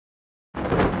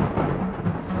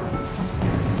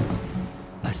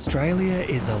Australia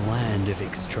is a land of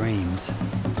extremes.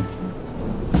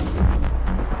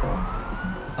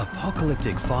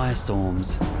 Apocalyptic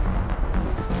firestorms,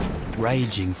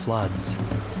 raging floods,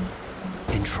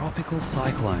 and tropical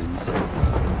cyclones.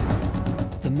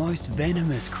 The most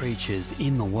venomous creatures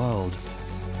in the world.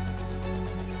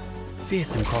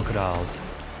 Fearsome crocodiles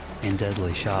and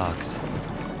deadly sharks.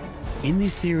 In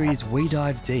this series, we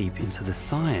dive deep into the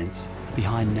science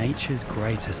behind nature's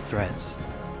greatest threats,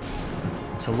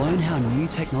 to learn how new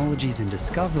technologies and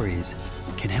discoveries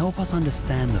can help us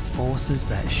understand the forces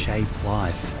that shape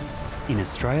life in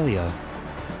Australia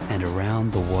and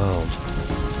around the world.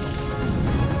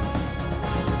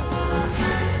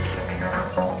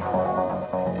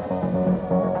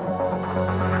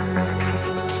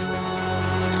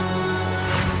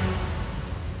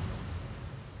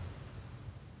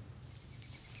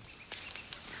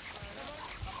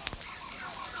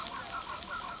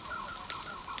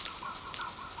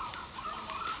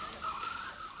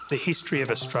 The history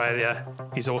of Australia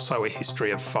is also a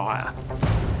history of fire.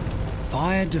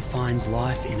 Fire defines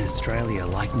life in Australia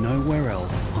like nowhere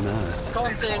else on Earth.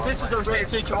 Constantine, this is a rare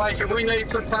situation. We need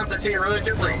some pumpers here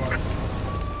urgently.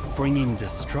 Bringing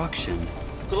destruction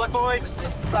Good luck, boys.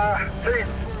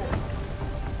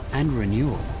 and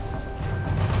renewal.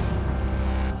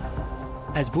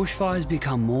 As bushfires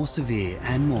become more severe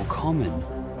and more common,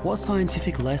 what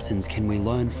scientific lessons can we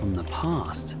learn from the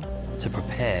past to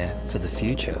prepare for the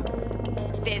future?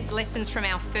 There's lessons from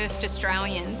our first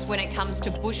Australians when it comes to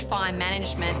bushfire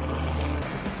management.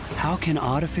 How can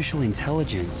artificial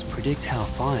intelligence predict how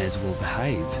fires will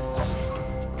behave?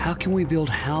 How can we build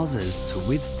houses to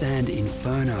withstand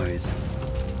infernos?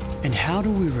 And how do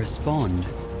we respond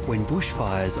when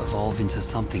bushfires evolve into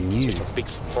something new? A big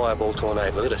fireball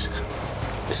tornado, look at it.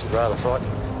 This is rather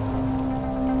frightening.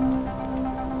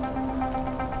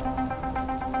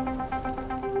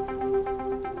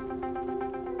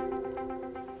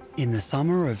 In the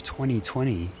summer of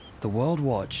 2020, the world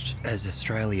watched as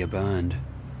Australia burned.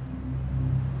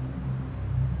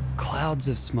 Clouds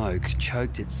of smoke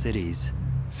choked its cities.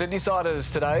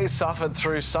 Sydneysiders today suffered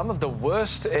through some of the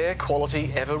worst air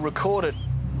quality ever recorded.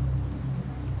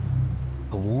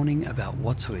 A warning about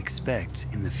what to expect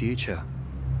in the future.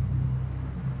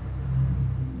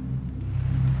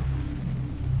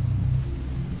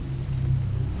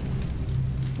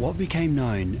 What became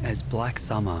known as Black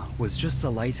Summer was just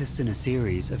the latest in a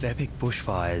series of epic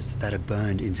bushfires that have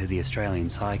burned into the Australian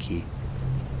psyche.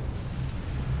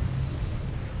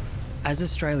 As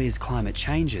Australia's climate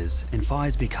changes and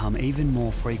fires become even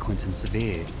more frequent and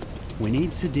severe, we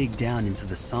need to dig down into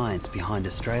the science behind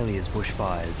Australia's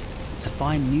bushfires to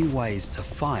find new ways to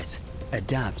fight,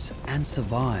 adapt and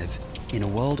survive in a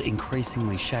world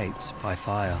increasingly shaped by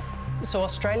fire. So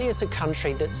Australia is a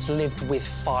country that's lived with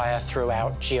fire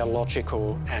throughout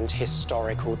geological and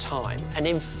historical time. And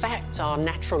in fact, our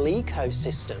natural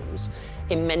ecosystems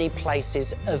in many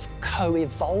places have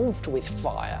co-evolved with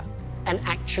fire and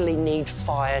actually need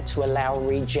fire to allow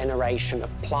regeneration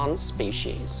of plant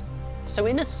species. So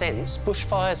in a sense,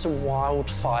 bushfires and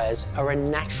wildfires are a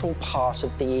natural part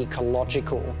of the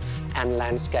ecological and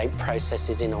landscape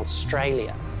processes in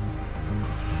Australia.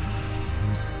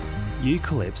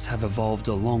 Eucalypts have evolved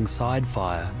alongside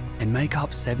fire and make up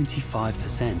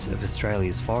 75% of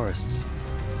Australia's forests.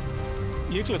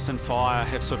 Eucalypts and fire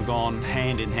have sort of gone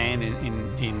hand in hand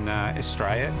in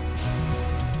Australia.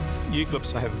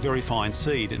 Eucalypts have very fine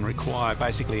seed and require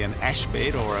basically an ash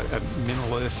bed or a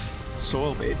mineral earth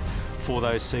soil bed for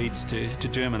those seeds to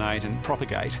germinate and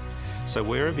propagate. So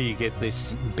wherever you get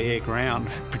this bare ground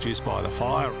produced by the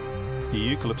fire, the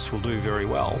eucalypts will do very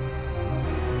well.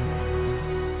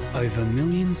 Over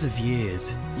millions of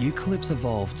years, eucalypts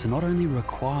evolved to not only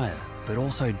require, but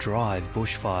also drive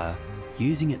bushfire,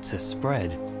 using it to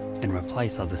spread and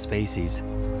replace other species.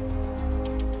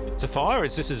 So fire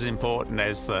is just as important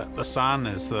as the sun,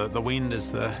 as the wind,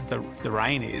 as the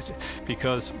rain is,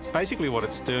 because basically what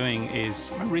it's doing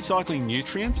is recycling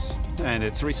nutrients and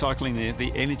it's recycling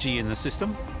the energy in the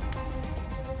system.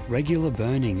 Regular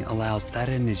burning allows that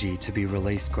energy to be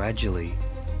released gradually.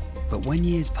 But when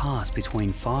years pass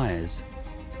between fires,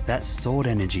 that stored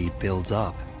energy builds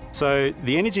up. So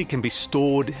the energy can be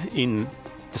stored in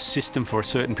the system for a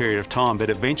certain period of time, but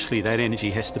eventually that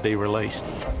energy has to be released.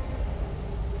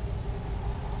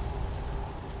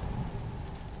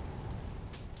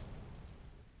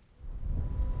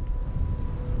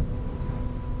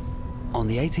 On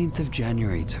the 18th of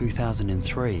January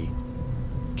 2003,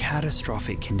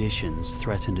 catastrophic conditions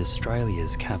threatened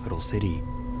Australia's capital city.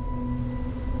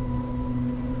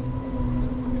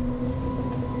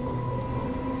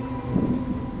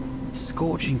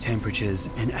 scorching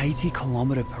temperatures and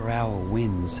 80km/h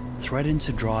winds threatened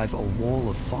to drive a wall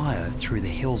of fire through the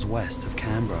hills west of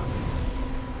Canberra.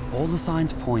 All the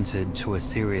signs pointed to a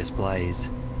serious blaze.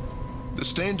 The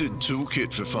standard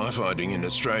toolkit for firefighting in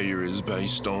Australia is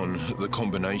based on the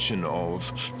combination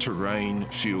of terrain,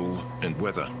 fuel and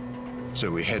weather. So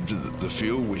we had the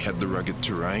fuel, we had the rugged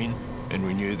terrain, and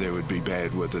we knew there would be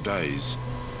bad weather days.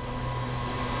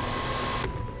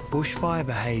 Bushfire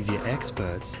behaviour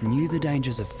experts knew the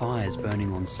dangers of fires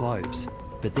burning on slopes,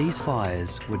 but these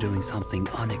fires were doing something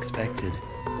unexpected.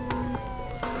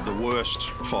 The worst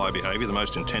fire behaviour, the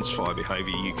most intense fire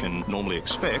behaviour you can normally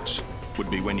expect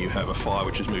would be when you have a fire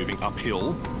which is moving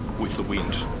uphill with the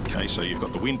wind. Okay, so you've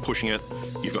got the wind pushing it,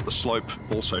 you've got the slope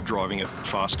also driving it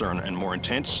faster and more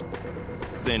intense.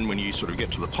 Then when you sort of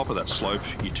get to the top of that slope,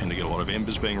 you tend to get a lot of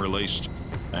embers being released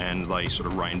and they sort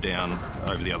of rain down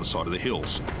over the other side of the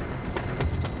hills.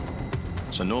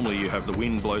 So normally you have the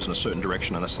wind blows in a certain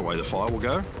direction and that's the way the fire will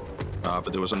go.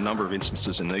 But there was a number of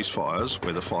instances in these fires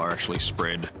where the fire actually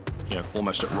spread,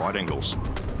 almost at right angles.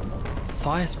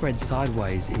 Fire spread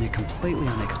sideways in a completely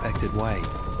unexpected way,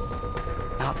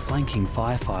 outflanking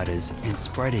firefighters and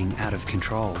spreading out of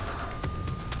control.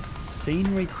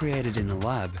 Seen recreated in a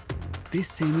lab, this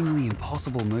seemingly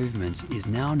impossible movement is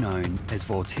now known as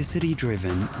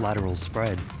vorticity-driven lateral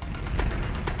spread.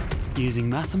 Using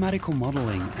mathematical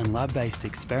modelling and lab-based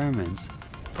experiments,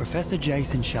 Professor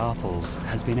Jason Sharples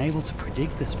has been able to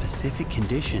predict the specific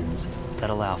conditions that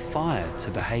allow fire to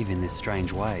behave in this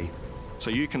strange way.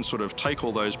 So you can sort of take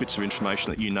all those bits of information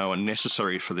that you know are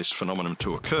necessary for this phenomenon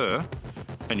to occur,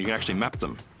 and you can actually map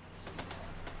them.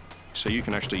 So you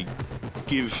can actually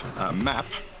give a map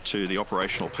to the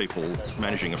operational people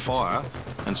managing a fire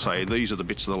and say, these are the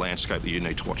bits of the landscape that you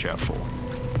need to watch out for.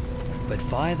 But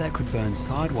fire that could burn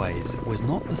sideways was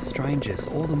not the strangest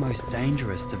or the most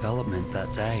dangerous development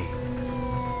that day.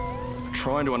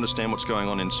 Trying to understand what's going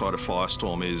on inside a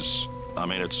firestorm is,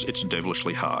 it's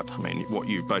devilishly hard. What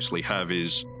you basically have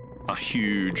is a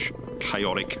huge,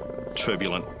 chaotic,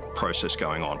 turbulent process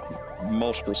going on.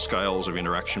 Multiple scales of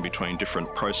interaction between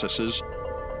different processes.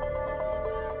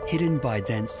 Hidden by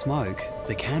dense smoke,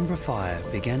 the Canberra fire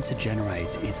began to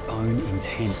generate its own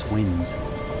intense winds.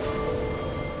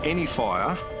 Any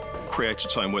fire creates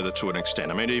its own weather to an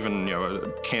extent. Even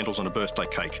candles on a birthday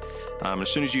cake. As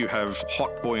soon as you have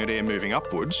hot, buoyant air moving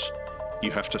upwards, you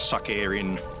have to suck air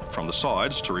in from the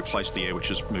sides to replace the air which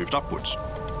has moved upwards.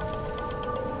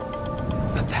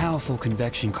 A powerful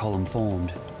convection column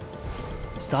formed.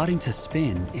 Starting to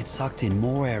spin, it sucked in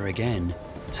more air again,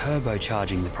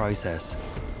 turbocharging the process.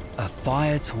 A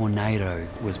fire tornado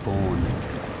was born.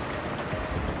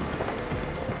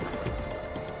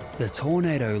 The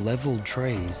tornado levelled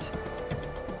trees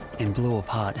and blew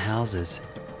apart houses,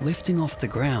 lifting off the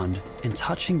ground and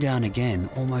touching down again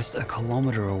almost a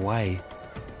kilometre away.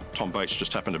 Tom Bates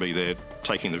just happened to be there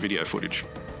taking the video footage.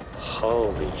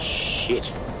 Holy shit.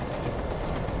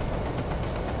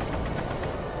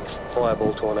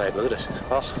 Fireball tornado, look at it.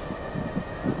 Oh.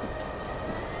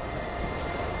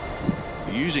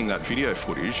 Using that video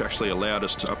footage actually allowed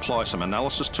us to apply some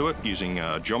analysis to it using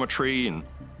geometry and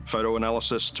photo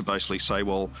analysis to basically say,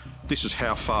 well, this is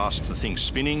how fast the thing's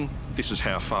spinning, this is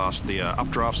how fast the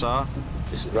updrafts are.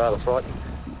 This is rather frightening.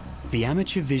 The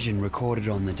amateur vision recorded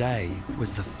on the day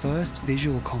was the first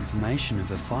visual confirmation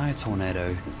of a fire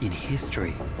tornado in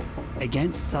history.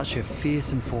 Against such a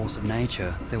fearsome force of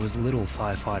nature, there was little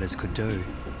firefighters could do.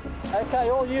 Okay,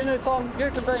 all units on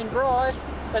Decoding Drive,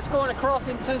 it's going across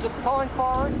into the pine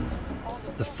forest.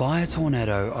 The fire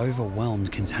tornado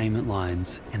overwhelmed containment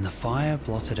lines and the fire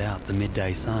blotted out the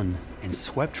midday sun and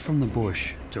swept from the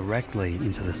bush directly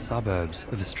into the suburbs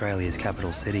of Australia's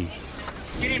capital city.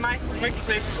 Get in, mate. Quick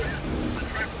step.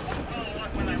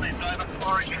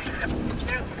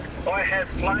 I have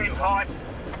flame height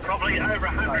probably over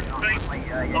 100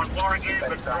 feet on Warrington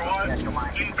Drive,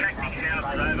 impacting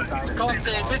houses over.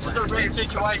 Contact, this is a red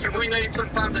situation. We need some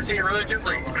funders here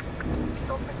urgently.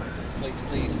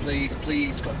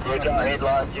 Please. You go ahead,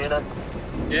 last unit.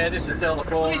 Yeah, this is Delta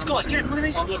 4. These guys, Jack, look at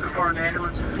this. I'm looking for an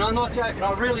ambulance. No, I'm not joking.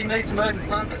 I really need some urgent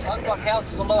funders. I've got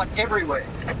houses alight everywhere.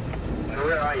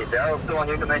 Where are you, Daryl? Still on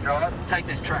Decoding Drive? Take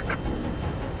this truck.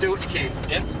 Do what you can.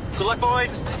 Yep. Good luck,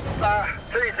 boys.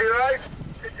 2-0.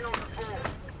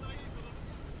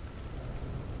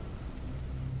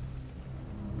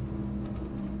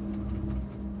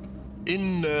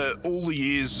 In all the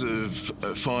years of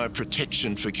fire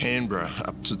protection for Canberra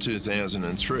up to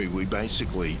 2003, we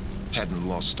basically hadn't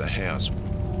lost a house.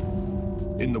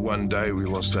 In the one day, we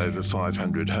lost over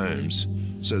 500 homes,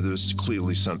 so there was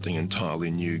clearly something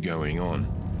entirely new going on.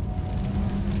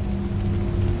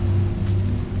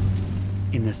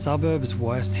 In the suburbs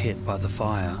worst hit by the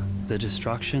fire, the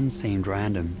destruction seemed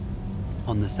random.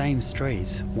 On the same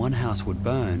street, one house would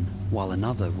burn, while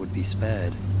another would be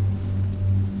spared.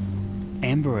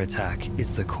 Ember attack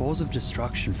is the cause of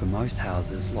destruction for most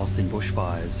houses lost in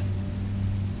bushfires.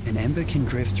 An ember can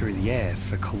drift through the air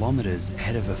for kilometres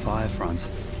ahead of a fire front.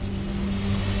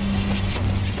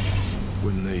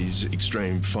 When these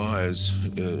extreme fires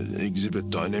exhibit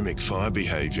dynamic fire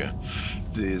behaviour,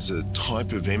 there's a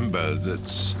type of ember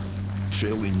that's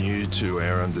fairly new to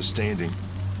our understanding,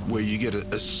 where you get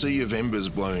a sea of embers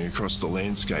blowing across the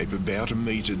landscape about 1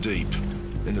 metre deep,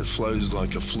 and it flows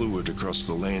like a fluid across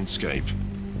the landscape.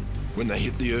 When they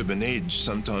hit the urban edge,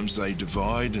 sometimes they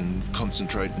divide and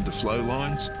concentrate into flow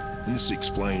lines, and this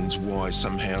explains why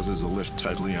some houses are left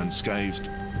totally unscathed,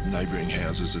 neighbouring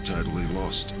houses are totally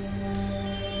lost.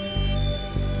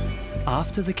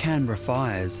 After the Canberra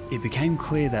fires, it became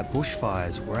clear that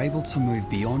bushfires were able to move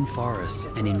beyond forests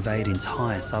and invade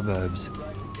entire suburbs.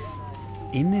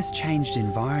 In this changed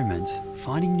environment,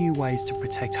 finding new ways to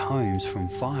protect homes from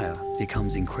fire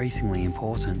becomes increasingly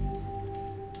important.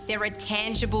 There are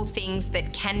tangible things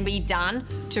that can be done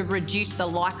to reduce the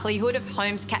likelihood of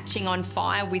homes catching on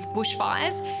fire with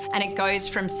bushfires, and it goes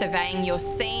from surveying your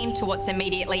scene to what's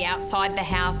immediately outside the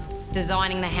house,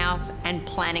 designing the house and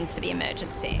planning for the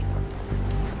emergency.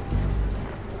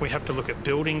 We have to look at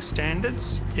building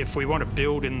standards. If we want to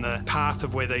build in the path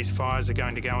of where these fires are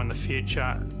going to go in the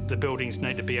future, the buildings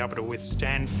need to be able to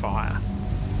withstand fire.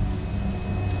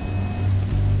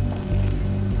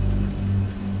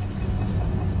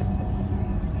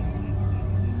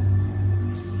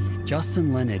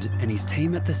 Justin Leonard and his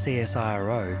team at the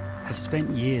CSIRO have spent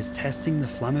years testing the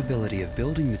flammability of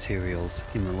building materials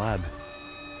in the lab.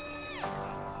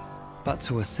 But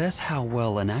to assess how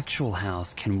well an actual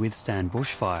house can withstand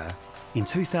bushfire, in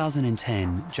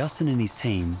 2010, Justin and his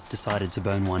team decided to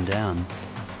burn one down.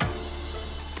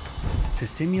 To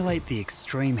simulate the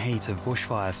extreme heat of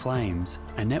bushfire flames,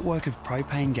 a network of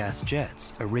propane gas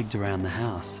jets are rigged around the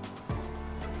house.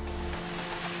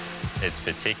 It's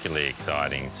particularly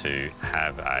exciting to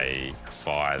have a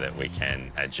fire that we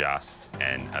can adjust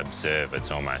and observe. It's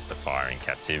almost a fire in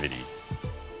captivity.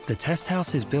 The test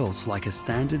house is built like a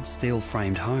standard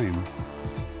steel-framed home.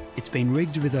 It's been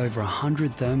rigged with over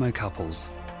 100 thermocouples,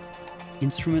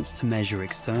 instruments to measure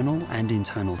external and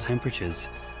internal temperatures.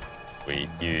 We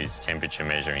use temperature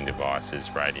measuring devices,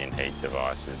 radiant heat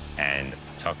devices, and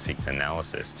toxics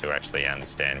analysis to actually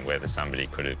understand whether somebody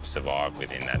could have survived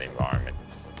within that environment.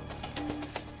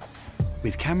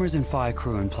 With cameras and fire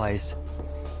crew in place,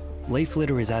 leaf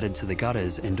litter is added to the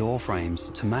gutters and door frames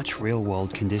to match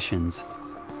real-world conditions.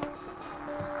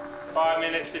 5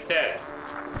 minutes to test.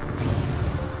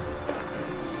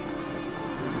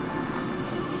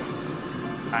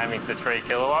 Aiming for 3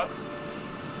 kilowatts.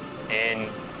 In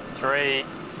 3,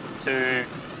 2,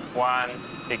 1,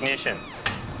 ignition.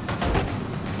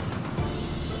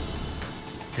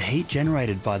 The heat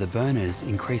generated by the burners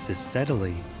increases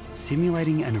steadily,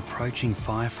 simulating an approaching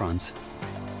fire front.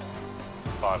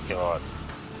 5 kilowatts.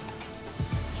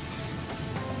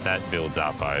 That builds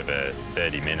up over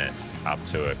 30 minutes up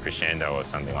to a crescendo of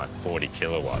something like 40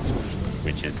 kilowatts,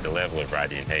 which is the level of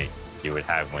radiant heat you would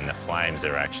have when the flames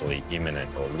are actually imminent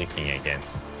or licking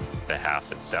against the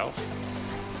house itself.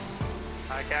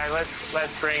 Okay,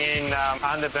 let's bring in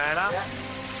underburner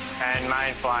and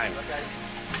main flame.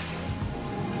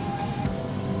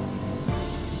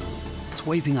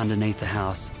 Sweeping underneath the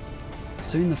house,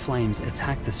 soon the flames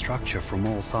attack the structure from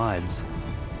all sides.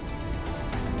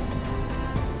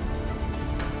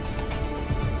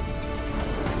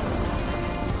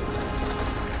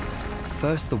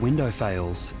 First the window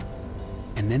fails,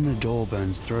 and then the door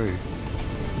burns through.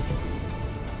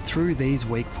 Through these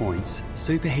weak points,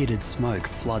 superheated smoke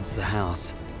floods the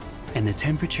house, and the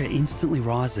temperature instantly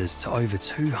rises to over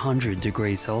 200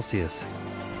 degrees Celsius.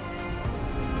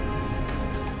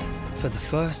 For the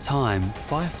first time,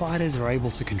 firefighters are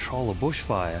able to control a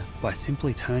bushfire by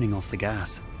simply turning off the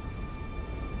gas.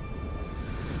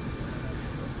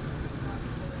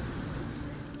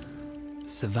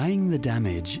 Surveying the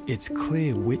damage, it's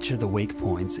clear which are the weak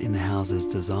points in the house's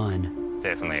design.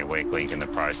 Definitely a weak link in the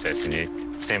process,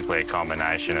 and simply a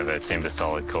combination of a timber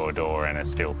solid core door and a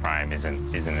steel frame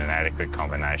isn't an adequate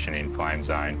combination in flame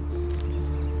zone.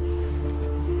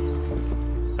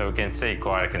 So we can see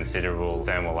quite a considerable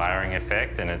thermal layering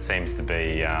effect, and it seems to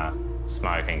be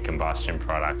smoke and combustion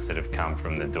products that have come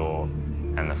from the door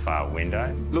and the far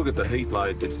window. Look at the heat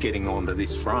load that's getting onto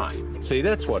this frame. See,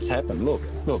 that's what's happened. Look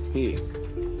here.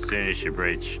 As soon as you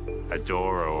breach a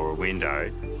door or a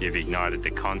window, you've ignited the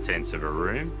contents of a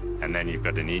room, and then you've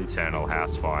got an internal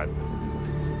house fire.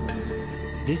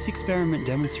 This experiment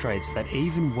demonstrates that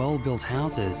even well-built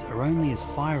houses are only as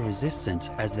fire-resistant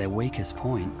as their weakest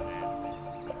point.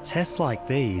 Tests like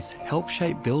these help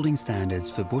shape building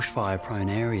standards for bushfire-prone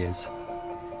areas.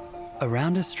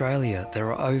 Around Australia,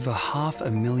 there are over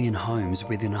 500,000 homes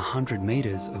within 100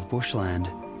 metres of bushland.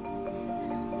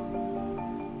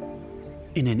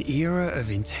 In an era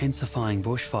of intensifying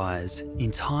bushfires,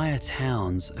 entire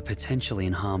towns are potentially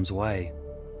in harm's way.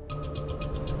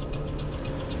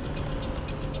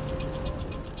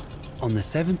 On the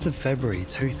 7th of February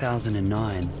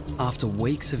 2009, after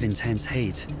weeks of intense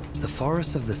heat, the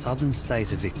forests of the southern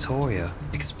state of Victoria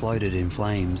exploded in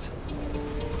flames.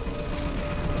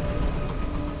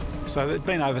 So there'd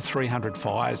been over 300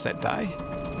 fires that day.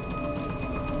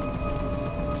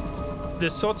 The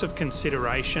sorts of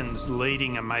considerations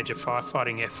leading a major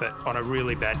firefighting effort on a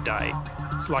really bad day,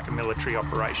 it's like a military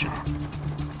operation.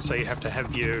 So you have to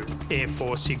have your Air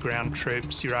Force, your ground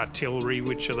troops, your artillery,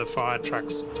 which are the fire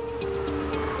trucks.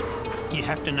 You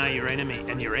have to know your enemy,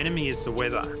 and your enemy is the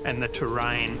weather and the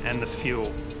terrain and the fuel.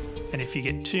 And if you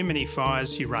get too many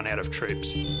fires, you run out of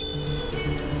troops.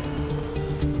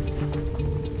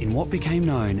 In what became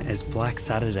known as Black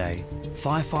Saturday,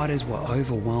 firefighters were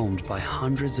overwhelmed by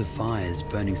hundreds of fires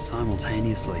burning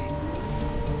simultaneously.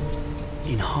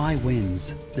 In high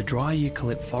winds, the dry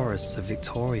eucalypt forests of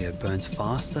Victoria burns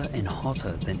faster and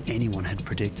hotter than anyone had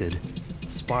predicted,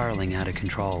 spiralling out of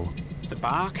control. The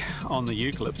bark on the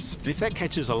eucalypts, if that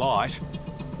catches alight,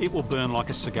 it will burn like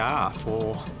a cigar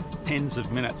for tens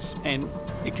of minutes, and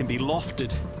it can be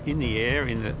lofted in the air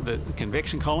in the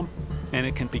convection column, and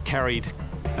it can be carried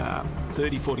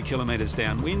 30, 40 kilometres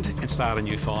downwind and start a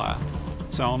new fire.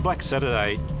 So on Black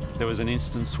Saturday, there was an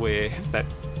instance where that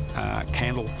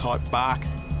candle-type bark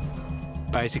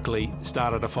basically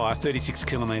started a fire 36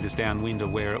 kilometres downwind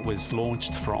of where it was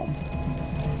launched from.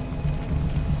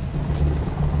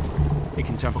 It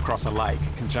can jump across a lake,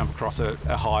 it can jump across a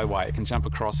highway, it can jump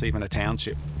across even a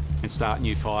township and start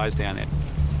new fires down there.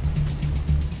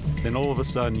 Then all of a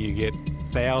sudden you get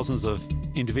thousands of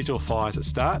individual fires that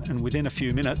start, and within a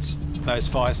few minutes those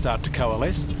fires start to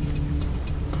coalesce.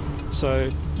 So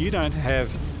you don't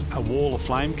have a wall of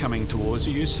flame coming towards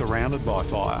you, you're surrounded by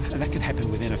fire, and that can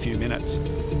happen within a few minutes.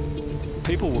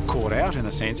 People were caught out in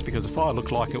a sense because the fire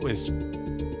looked like it was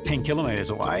 10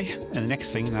 kilometres away, and the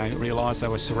next thing they realised they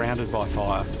were surrounded by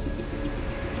fire.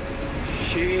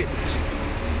 Shit.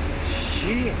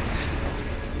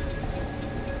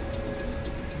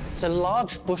 So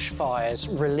large bushfires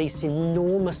release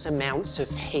enormous amounts of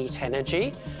heat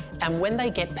energy, and when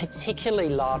they get particularly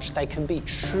large, they can be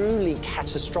truly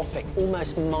catastrophic,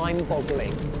 almost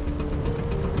mind-boggling.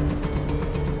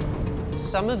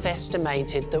 Some have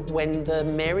estimated that when the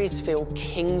Marysville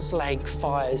Kingslake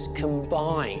fires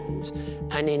combined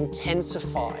and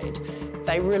intensified,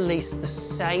 they release the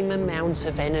same amount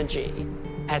of energy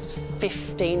as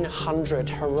 1,500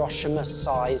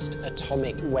 Hiroshima-sized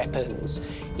atomic weapons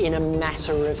in a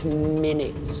matter of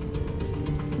minutes.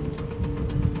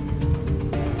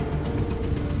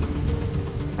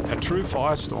 A true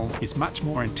firestorm is much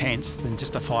more intense than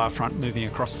just a fire front moving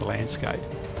across the landscape.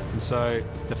 And so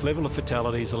the level of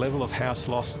fatalities, the level of house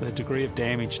loss, the degree of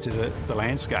damage to the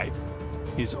landscape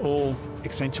is all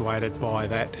accentuated by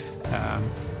that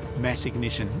mass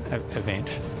ignition event.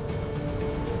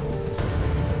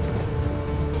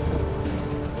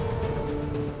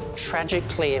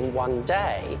 Tragically, in one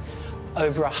day,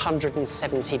 over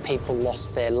 170 people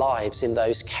lost their lives in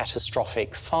those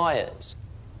catastrophic fires.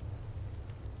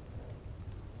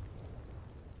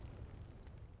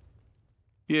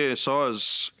 Yeah, so I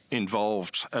was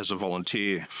involved as a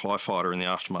volunteer firefighter in the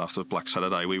aftermath of Black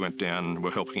Saturday. We went down,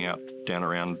 we're helping out down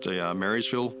around the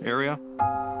Marysville area.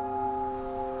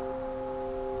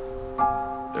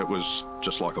 It was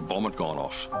just like a bomb had gone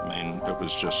off. I mean, it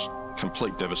was just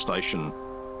complete devastation.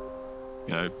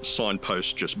 You know,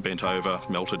 signposts just bent over,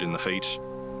 melted in the heat.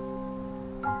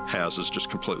 Houses just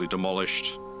completely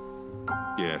demolished.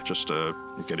 Yeah, just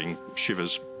getting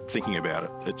shivers thinking about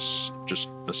it. It's just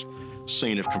a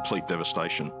scene of complete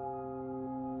devastation.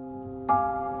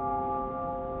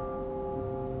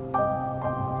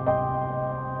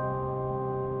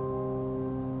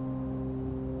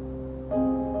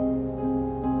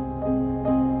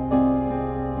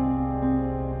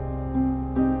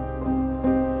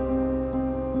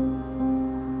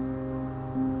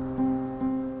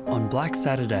 On Black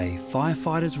Saturday,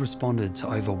 firefighters responded to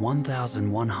over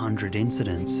 1,100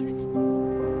 incidents.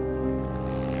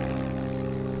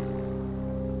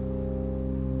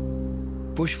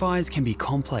 Bushfires can be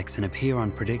complex and appear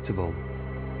unpredictable.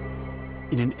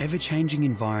 In an ever-changing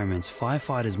environment,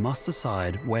 firefighters must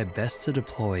decide where best to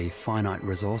deploy finite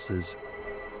resources.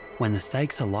 When the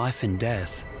stakes are life and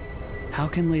death, how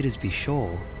can leaders be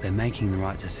sure they're making the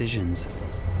right decisions?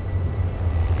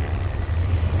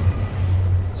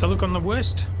 So look, on the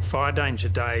worst fire danger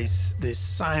days, there's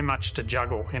so much to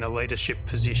juggle in a leadership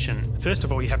position. First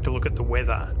of all, you have to look at the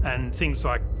weather and things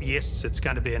like, yes, it's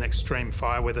going to be an extreme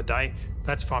fire weather day,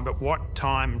 that's fine, but what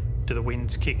time do the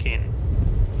winds kick in?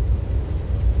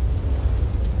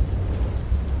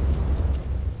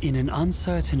 In an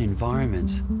uncertain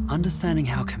environment, understanding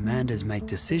how commanders make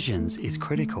decisions is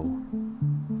critical.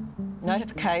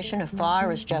 Notification of fire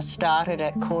has just started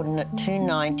at coordinate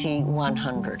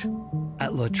 290-100.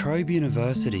 At La Trobe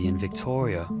University in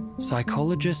Victoria,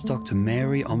 psychologist Dr.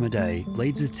 Mary Omaday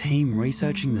leads a team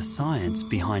researching the science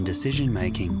behind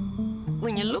decision-making.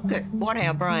 When you look at what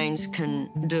our brains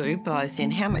can do, both in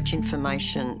how much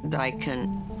information they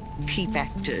can keep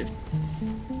active,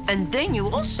 and then you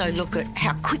also look at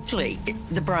how quickly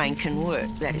the brain can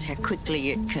work, that is, how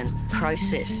quickly it can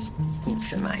process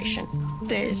information.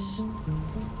 There's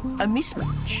a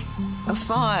mismatch. A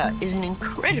fire is an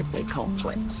incredibly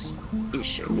complex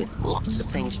issue with lots of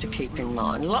things to keep in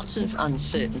mind, lots of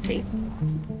uncertainty.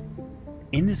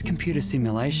 In this computer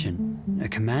simulation, a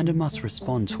commander must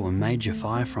respond to a major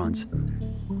fire front,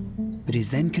 but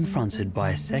is then confronted by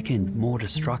a second, more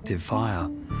destructive fire.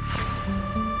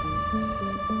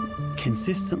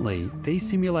 Consistently, these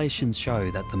simulations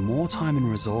show that the more time and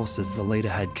resources the leader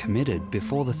had committed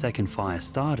before the second fire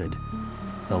started,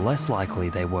 the less likely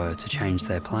they were to change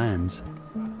their plans.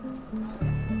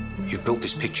 You've built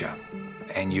this picture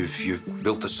and you've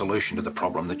built a solution to the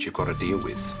problem that you've got to deal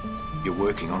with. You're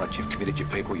working on it, you've committed your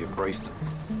people, you've briefed them.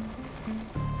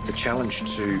 The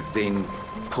challenge to then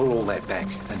pull all that back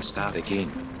and start again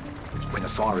when the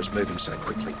fire is moving so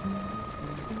quickly,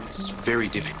 it's very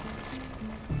difficult.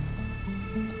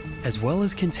 As well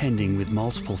as contending with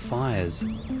multiple fires,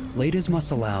 leaders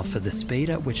must allow for the speed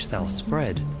at which they'll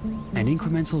spread, and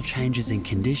incremental changes in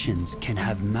conditions can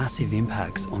have massive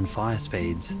impacts on fire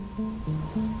speeds.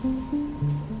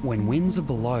 When winds are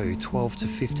below 12 to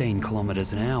 15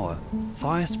 kilometers an hour,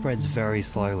 fire spreads very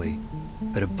slowly,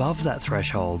 but above that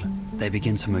threshold, they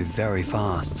begin to move very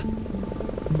fast.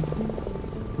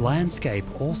 Landscape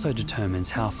also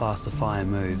determines how fast a fire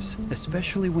moves,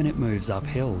 especially when it moves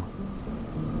uphill.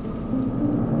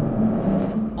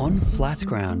 On flat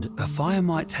ground, a fire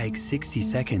might take 60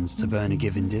 seconds to burn a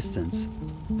given distance,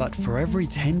 but for every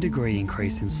 10-degree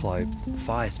increase in slope,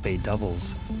 fire speed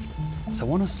doubles.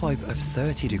 So on a slope of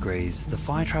 30 degrees, the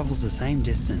fire travels the same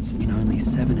distance in only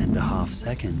 7.5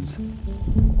 seconds.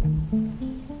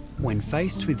 When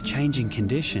faced with changing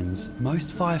conditions,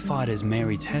 most firefighters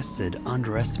Mary tested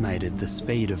underestimated the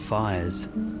speed of fires.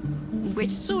 We're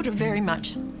sort of very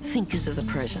much thinkers of the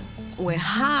present. We're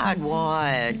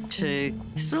hardwired to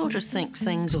sort of think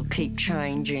things will keep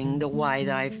changing the way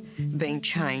they've been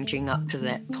changing up to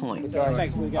that point.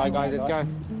 Thanks. Guys, let's go.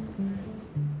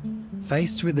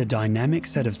 Faced with a dynamic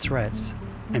set of threats,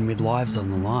 and with lives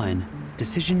on the line,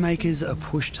 decision makers are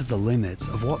pushed to the limits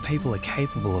of what people are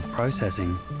capable of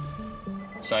processing.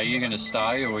 So are you going to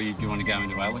stay, or do you want to go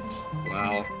into Alex?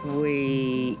 Well,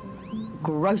 we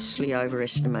grossly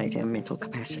overestimate our mental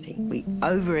capacity. We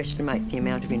overestimate the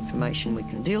amount of information we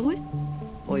can deal with,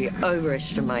 or you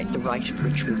overestimate the rate at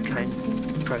which we can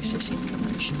process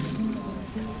information.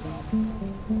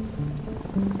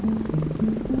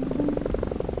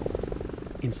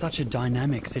 In such a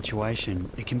dynamic situation,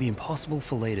 it can be impossible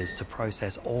for leaders to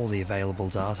process all the available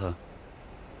data.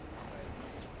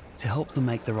 To help them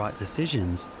make the right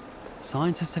decisions,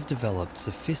 scientists have developed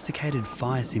sophisticated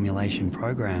fire simulation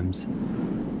programs.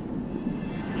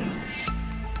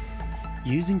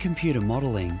 Using computer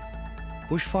modelling,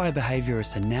 bushfire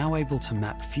behaviourists are now able to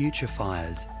map future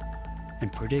fires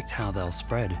and predict how they'll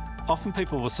spread. Often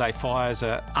people will say fires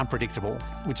are unpredictable,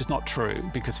 which is not true,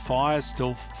 because fires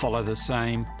still follow the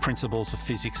same principles of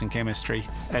physics and chemistry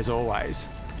as always.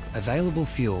 Available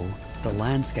fuel, the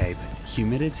landscape,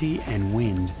 humidity and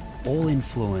wind all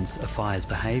influence a fire's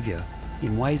behaviour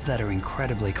in ways that are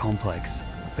incredibly complex,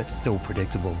 but still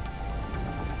predictable.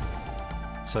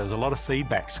 So there's a lot of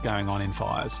feedbacks going on in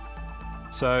fires.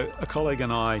 So a colleague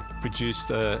and I produced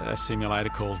a simulator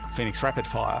called Phoenix Rapid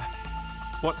Fire.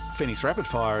 What Phoenix Rapid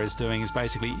Fire is doing is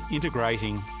basically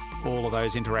integrating all of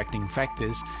those interacting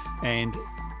factors and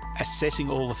assessing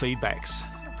all the feedbacks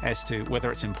as to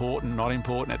whether it's important, not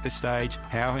important at this stage,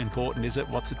 how important is it,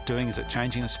 what's it doing, is it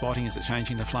changing the spotting, is it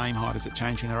changing the flame height, is it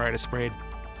changing the rate of spread,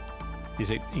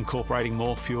 is it incorporating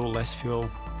more fuel, less fuel.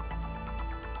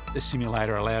 The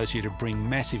simulator allows you to bring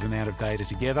massive amount of data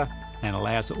together and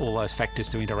allows all those factors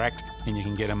to interact, and you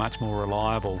can get a much more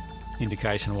reliable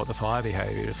indication of what the fire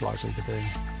behaviour is likely to be.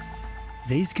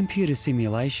 These computer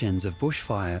simulations of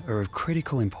bushfire are of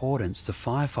critical importance to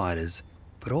firefighters,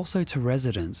 but also to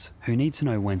residents who need to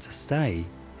know when to stay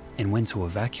and when to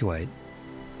evacuate.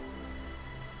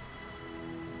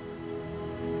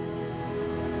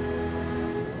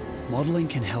 Modelling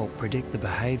can help predict the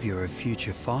behaviour of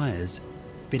future fires,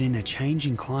 but in a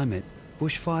changing climate,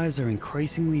 bushfires are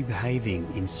increasingly behaving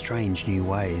in strange new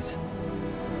ways.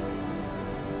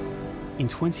 In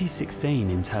 2016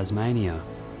 in Tasmania,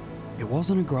 it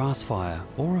wasn't a grass fire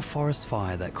or a forest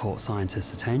fire that caught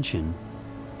scientists' attention,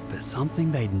 but something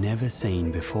they'd never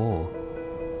seen before.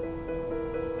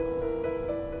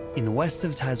 In the west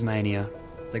of Tasmania,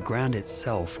 the ground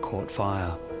itself caught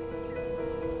fire.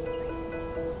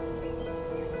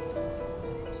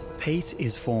 Peat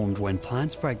is formed when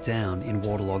plants break down in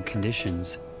waterlogged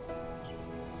conditions.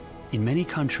 In many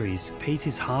countries, peat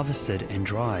is harvested and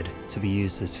dried to be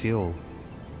used as fuel.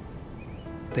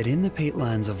 But in the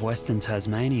peatlands of Western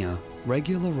Tasmania,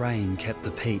 regular rain kept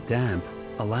the peat damp,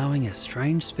 allowing a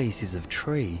strange species of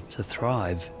tree to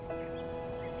thrive.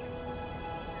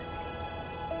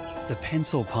 The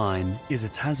pencil pine is a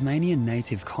Tasmanian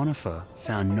native conifer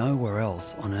found nowhere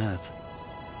else on Earth.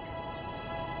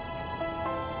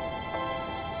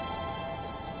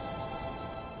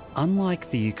 Unlike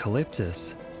the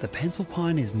eucalyptus, the pencil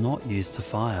pine is not used to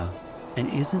fire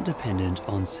and isn't dependent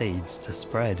on seeds to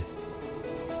spread.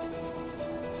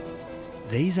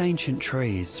 These ancient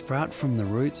trees sprout from the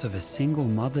roots of a single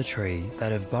mother tree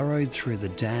that have burrowed through the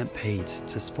damp peat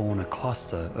to spawn a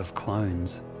cluster of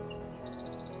clones.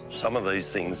 Some of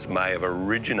these things may have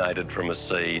originated from a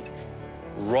seed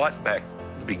right back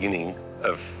at the beginning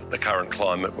of the current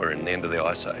climate we're in, the end of the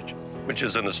Ice Age, which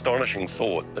is an astonishing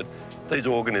thought that these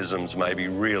organisms may be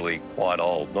really quite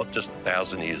old, not just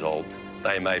 1,000 years old,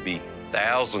 they may be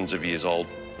thousands of years old.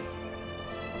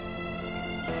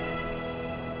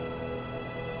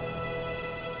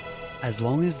 As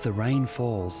long as the rain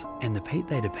falls and the peat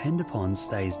they depend upon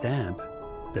stays damp,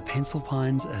 the pencil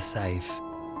pines are safe.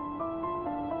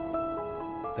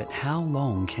 But how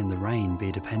long can the rain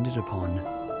be depended upon?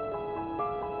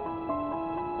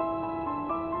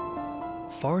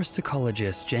 Forest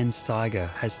ecologist Jen Steiger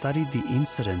has studied the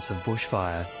incidence of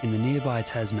bushfire in the nearby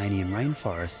Tasmanian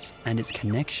rainforests and its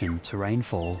connection to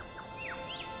rainfall.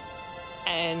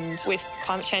 And with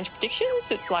climate change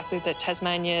predictions, it's likely that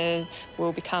Tasmania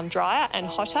will become drier and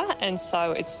hotter, and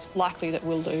so it's likely that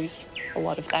we'll lose a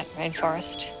lot of that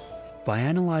rainforest. By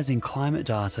analysing climate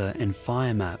data and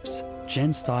fire maps,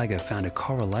 Jen Steiger found a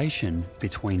correlation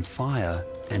between fire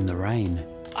and the rain.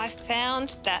 I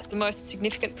found that the most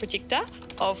significant predictor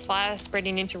of fire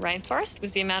spreading into rainforest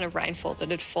was the amount of rainfall that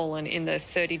had fallen in the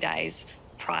 30 days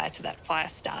prior to that fire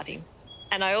starting.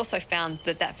 And I also found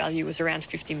that that value was around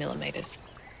 50 millimetres.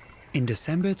 In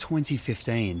December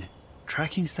 2015,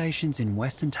 tracking stations in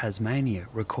Western Tasmania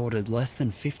recorded less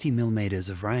than 50 millimetres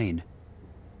of rain,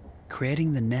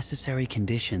 creating the necessary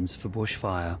conditions for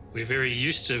bushfire. We're very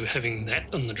used to having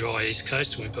that on the dry east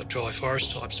coast, and we've got dry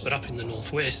forest types, but up in the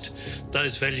northwest,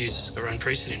 those values are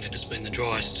unprecedented. It's been the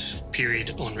driest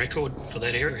period on record for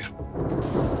that area.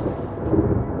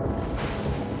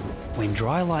 When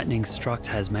dry lightning struck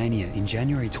Tasmania in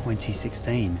January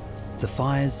 2016, the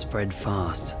fires spread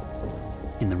fast,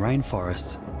 in the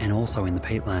rainforest and also in the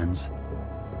peatlands.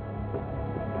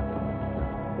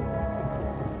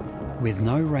 With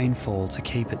no rainfall to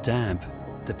keep it damp,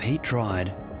 the peat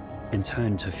dried and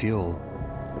turned to fuel.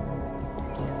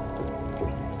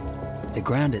 The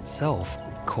ground itself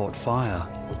caught fire.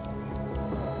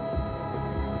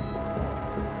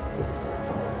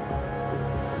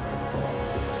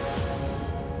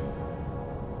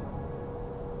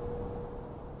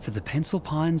 For the pencil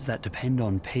pines that depend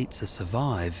on peat to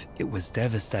survive, it was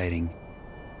devastating.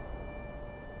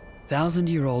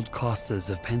 1,000-year-old clusters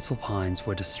of pencil pines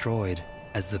were destroyed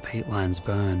as the peatlands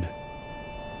burned.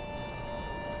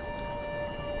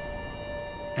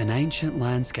 An ancient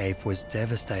landscape was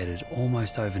devastated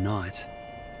almost overnight,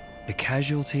 a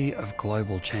casualty of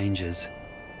global changes.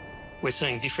 We're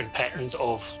seeing different patterns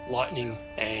of lightning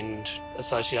and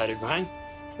associated rain.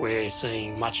 We're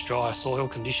seeing much drier soil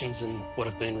conditions than what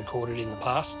have been recorded in the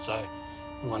past, so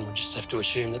one would just have to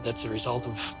assume that that's a result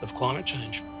of climate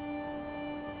change.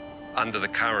 Under the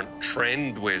current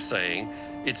trend we're seeing,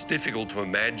 it's difficult to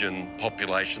imagine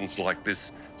populations like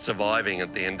this surviving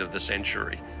at the end of the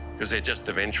century, because they're just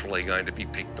eventually going to be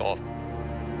picked off.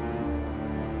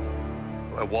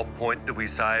 At what point do we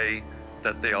say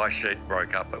that the ice sheet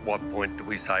broke up? At what point do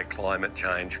we say climate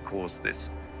change caused this?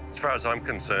 As far as I'm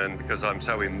concerned, because I'm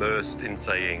so immersed in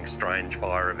seeing strange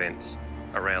fire events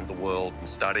around the world and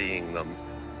studying them,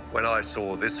 when I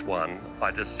saw this one,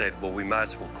 I just said, well, we may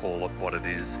as well call it what it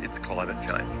is. It's climate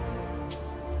change.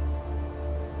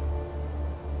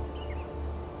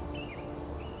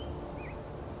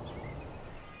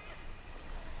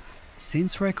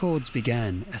 Since records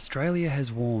began, Australia has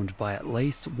warmed by at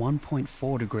least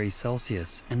 1.4 degrees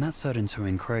Celsius, and that's certain to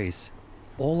increase.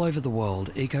 All over the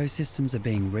world, ecosystems are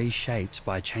being reshaped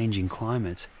by changing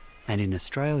climate, and in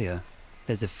Australia,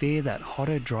 there's a fear that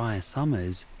hotter, drier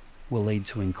summers will lead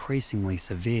to increasingly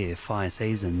severe fire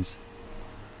seasons.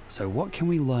 So what can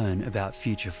we learn about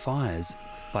future fires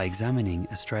by examining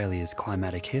Australia's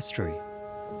climatic history?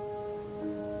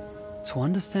 To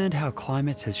understand how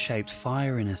climate has shaped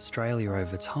fire in Australia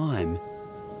over time,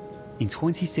 in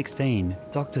 2016,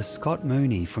 Dr. Scott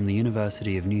Mooney from the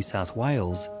University of New South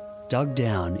Wales dug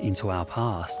down into our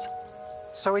past.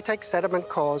 So we take sediment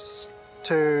cores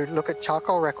to look at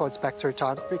charcoal records back through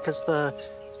time because the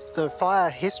fire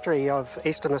history of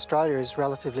Eastern Australia is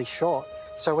relatively short.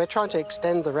 So we're trying to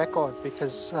extend the record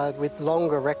because with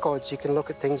longer records you can look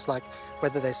at things like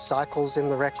whether there's cycles in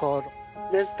the record.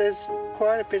 There's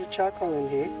quite a bit of charcoal in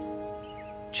here.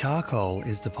 Charcoal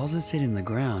is deposited in the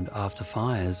ground after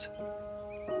fires.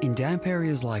 In damp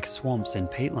areas like swamps and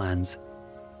peatlands,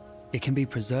 it can be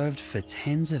preserved for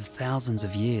tens of thousands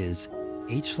of years,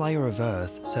 each layer of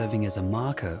earth serving as a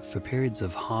marker for periods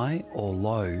of high or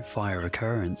low fire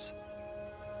occurrence.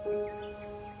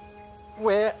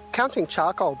 We're counting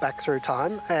charcoal back through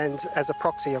time and as a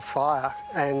proxy of fire,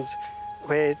 and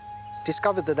we're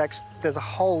discovered that there's a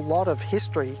whole lot of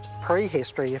history,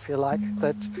 prehistory if you like,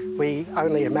 that we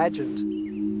only imagined.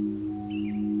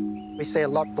 We see a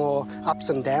lot more ups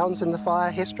and downs in the fire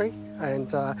history,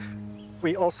 and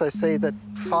we also see that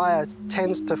fire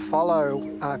tends to follow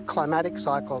climatic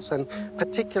cycles and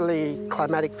particularly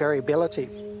climatic variability.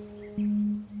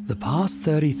 The past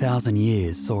 30,000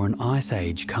 years saw an ice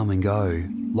age come and go,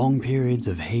 long periods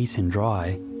of heat and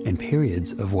dry, and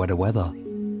periods of wetter weather.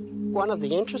 One of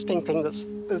the interesting things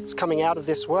that's coming out of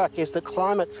this work is that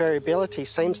climate variability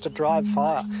seems to drive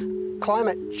fire.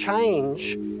 Climate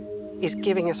change is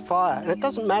giving us fire, and it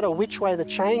doesn't matter which way the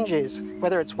change is,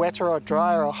 whether it's wetter or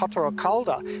drier or hotter or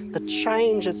colder, the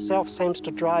change itself seems to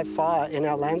drive fire in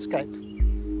our landscape.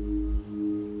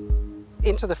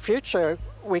 Into the future,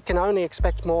 we can only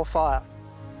expect more fire.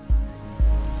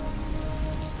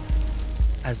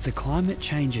 As the climate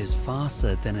changes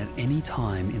faster than at any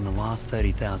time in the last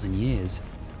 30,000 years,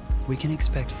 we can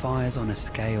expect fires on a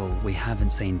scale we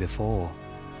haven't seen before.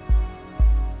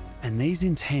 And these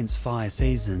intense fire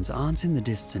seasons aren't in the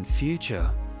distant future,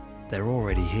 they're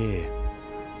already here.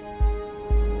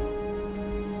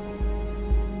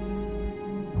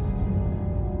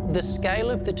 The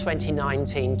scale of the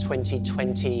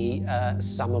 2019-2020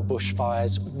 summer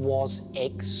bushfires was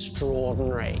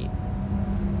extraordinary.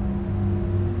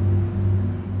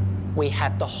 We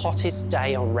had the hottest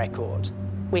day on record.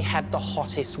 We had the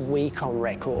hottest week on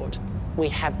record. We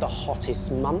had the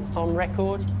hottest month on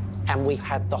record. And we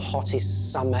had the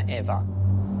hottest summer ever.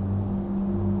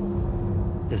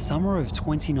 The summer of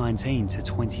 2019 to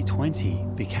 2020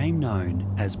 became known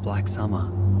as Black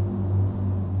Summer.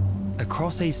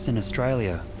 Across Eastern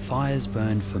Australia, fires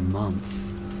burned for months.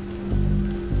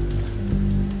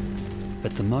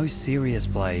 But the most serious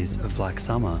blaze of Black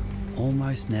Summer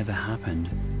almost never happened.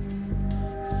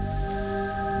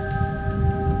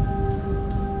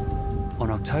 On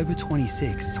October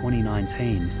 26,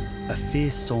 2019, a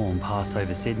fierce storm passed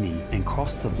over Sydney and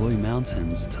crossed the Blue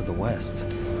Mountains to the west.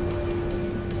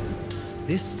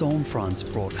 This storm front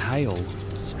brought hail,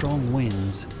 strong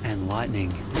winds and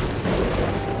lightning.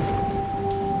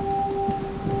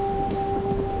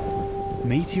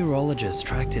 Meteorologists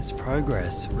tracked its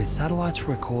progress with satellites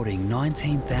recording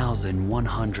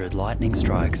 19,100 lightning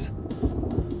strikes.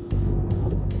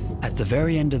 At the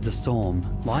very end of the storm,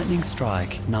 lightning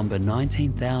strike number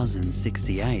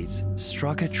 19,068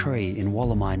 struck a tree in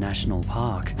Wallamai National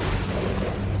Park.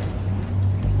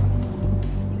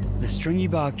 The stringy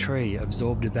bark tree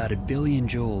absorbed about 1 billion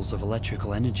joules of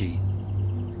electrical energy,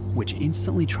 which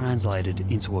instantly translated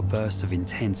into a burst of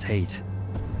intense heat.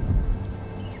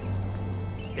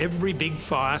 Every big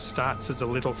fire starts as a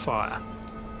little fire.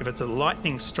 If it's a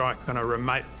lightning strike on a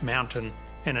remote mountain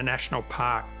in a national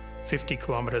park, 50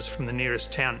 kilometres from the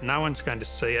nearest town, no one's going to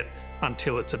see it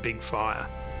until it's a big fire.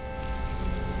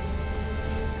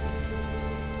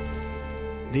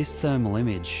 This thermal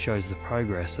image shows the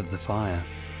progress of the fire.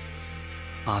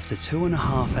 After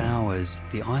 2.5 hours,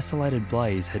 the isolated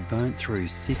blaze had burnt through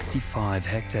 65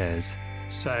 hectares,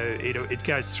 So it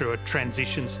goes through a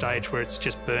transition stage where it's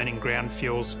just burning ground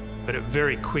fuels, but it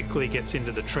very quickly gets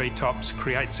into the treetops,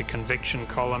 creates a convection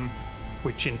column,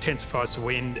 which intensifies the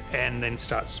wind and then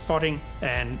starts spotting,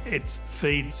 and it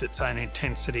feeds its own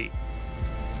intensity.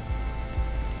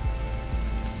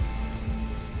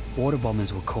 Water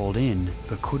bombers were called in,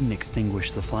 but couldn't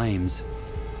extinguish the flames.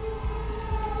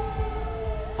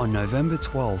 On November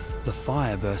 12th, the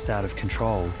fire burst out of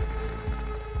control.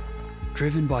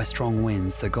 Driven by strong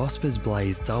winds, the Gosper's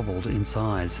blaze doubled in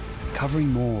size, covering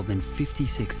more than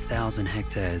 56,000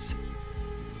 hectares.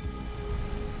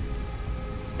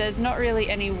 There's not really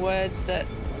any words that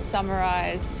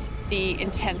summarise the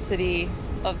intensity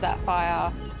of that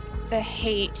fire. The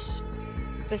heat,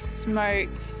 the smoke,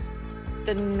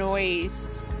 the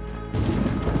noise.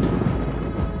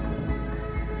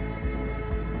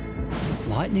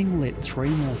 Lightning lit 3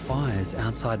 more fires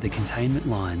outside the containment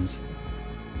lines.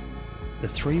 The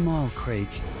 3 Mile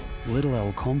Creek, Little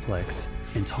L Complex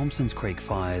and Thompson's Creek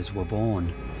fires were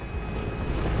born.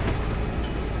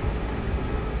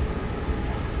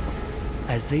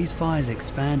 As these fires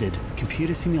expanded,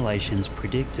 computer simulations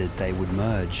predicted they would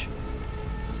merge.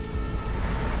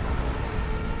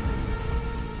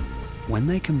 When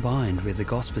they combined with the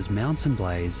Gosper's mountain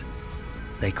blaze,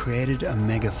 they created a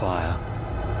megafire.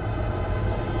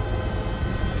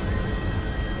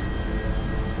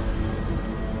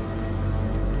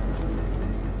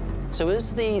 So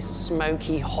as the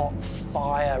smoky hot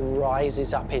fire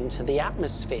rises up into the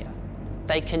atmosphere,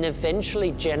 they can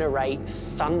eventually generate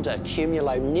thunder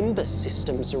cumulonimbus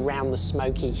systems around the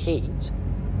smoky heat.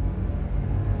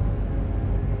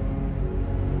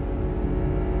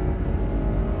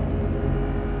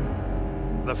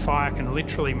 The fire can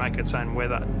literally make its own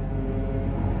weather.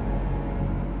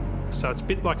 So it's a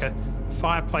bit like a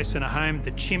fireplace in a home.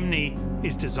 The chimney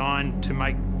is designed to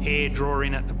make air draw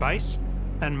in at the base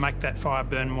and make that fire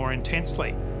burn more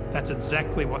intensely. That's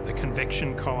exactly what the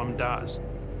convection column does.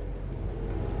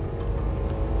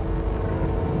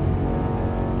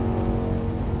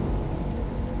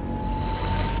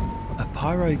 A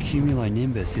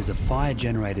pyrocumulonimbus is a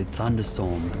fire-generated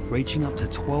thunderstorm reaching up to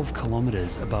 12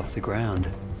 kilometres above the ground.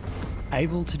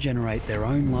 Able to generate their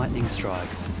own lightning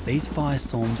strikes, these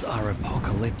firestorms are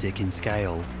apocalyptic in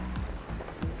scale,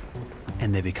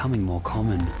 and they're becoming more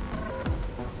common.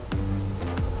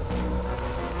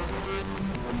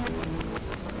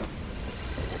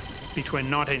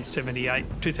 Between 1978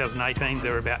 and 2018,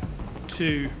 there were about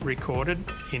 2 recorded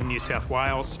in New South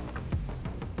Wales.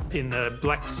 In the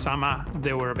Black Summer,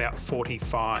 there were about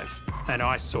 45, and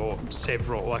I saw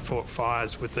several. I fought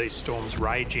fires with these storms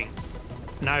raging.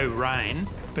 No rain,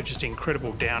 but just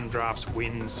incredible downdrafts,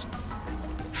 winds,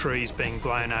 trees being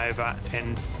blown over,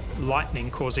 and lightning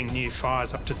causing new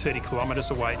fires up to 30 kilometres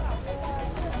away.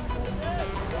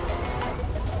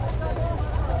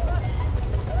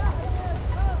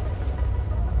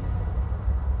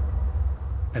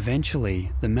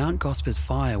 Eventually, the Mount Gosper's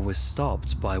fire was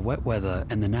stopped by wet weather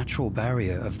and the natural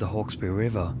barrier of the Hawkesbury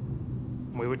River.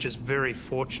 We were just very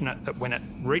fortunate that when it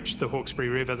reached the Hawkesbury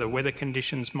River, the weather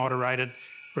conditions moderated.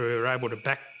 We were able to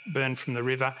back burn from the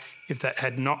river. If that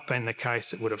had not been the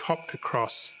case, it would have hopped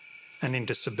across and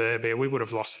into suburbia. We would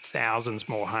have lost thousands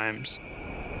more homes.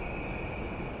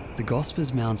 The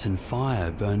Gosper's Mountain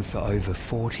fire burned for over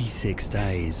 46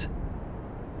 days.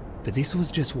 But this was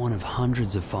just one of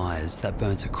hundreds of fires that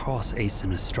burnt across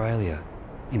eastern Australia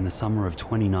in the summer of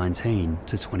 2019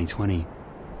 to 2020.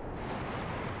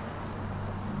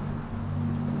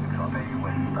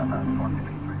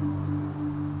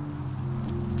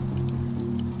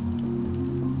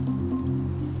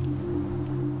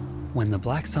 When the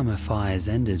Black Summer fires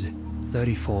ended,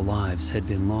 34 lives had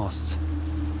been lost.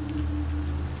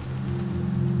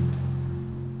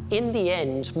 In the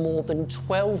end, more than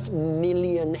 12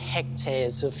 million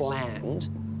hectares of land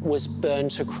was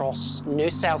burnt across New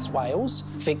South Wales,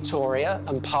 Victoria,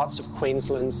 and parts of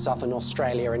Queensland, Southern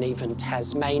Australia, and even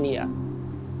Tasmania.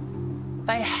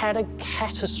 They had a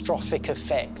catastrophic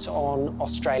effect on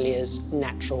Australia's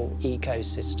natural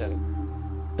ecosystem,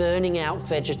 burning out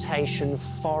vegetation,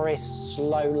 forests,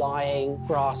 low-lying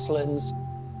grasslands,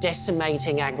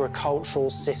 decimating agricultural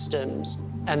systems,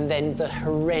 and then the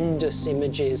horrendous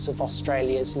images of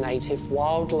Australia's native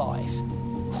wildlife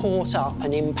caught up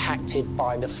and impacted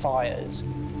by the fires.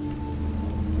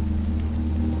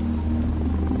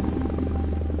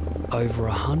 Over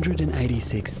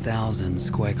 186,000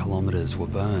 square kilometres were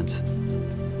burnt,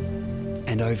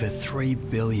 and over 3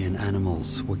 billion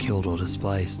animals were killed or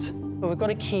displaced. But we've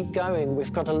got to keep going.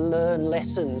 We've got to learn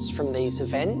lessons from these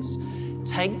events,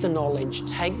 take the knowledge,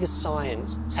 take the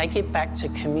science, take it back to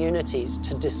communities,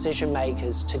 to decision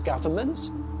makers, to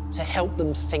governments, to help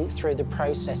them think through the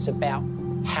process about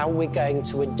how we're going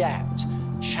to adapt,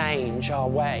 change our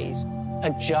ways,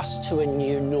 adjust to a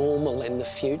new normal in the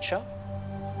future.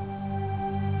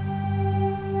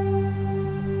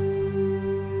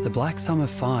 The Black Summer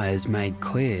fires made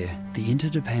clear the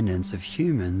interdependence of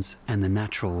humans and the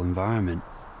natural environment.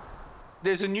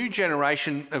 There's a new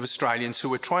generation of Australians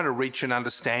who are trying to reach an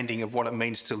understanding of what it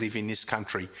means to live in this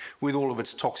country with all of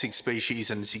its toxic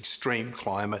species and its extreme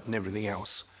climate and everything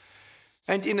else.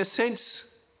 And in a sense,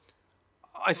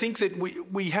 I think that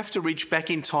we have to reach back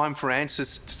in time for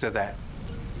answers to that.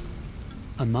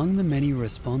 Among the many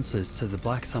responses to the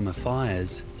Black Summer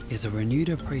fires is a renewed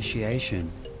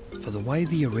appreciation for the way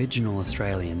the original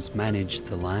Australians managed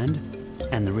the land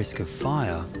and the risk of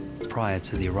fire prior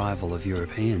to the arrival of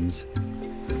Europeans.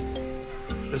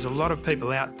 There's a lot of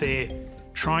people out there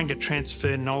trying to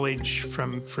transfer knowledge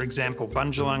from, for example,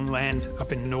 Bundjalung land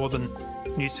up in northern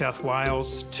New South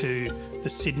Wales to the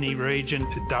Sydney region,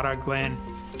 to Darug land,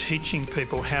 teaching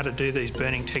people how to do these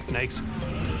burning techniques.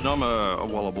 I'm a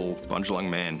Wallabal Bundjalung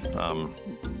man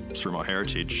through my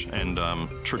heritage, and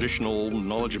traditional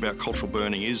knowledge about cultural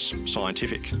burning is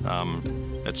scientific.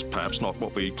 It's perhaps not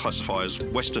what we classify as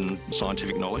Western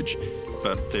scientific knowledge,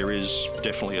 but there is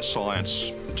definitely a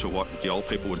science to what the old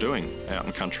people were doing out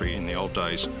in country in the old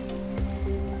days.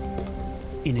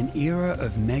 In an era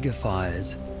of mega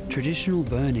fires, traditional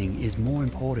burning is more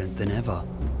important than ever.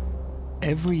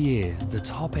 Every year, the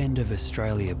top end of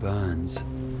Australia burns.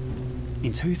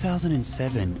 In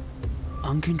 2007,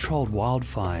 uncontrolled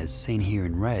wildfires, seen here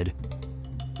in red,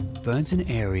 burnt an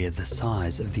area the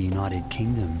size of the United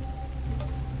Kingdom.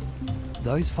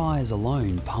 Those fires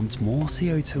alone pumped more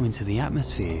CO2 into the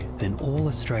atmosphere than all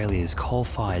Australia's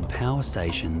coal-fired power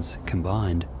stations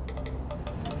combined.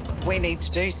 We need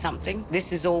to do something.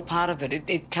 This is all part of it.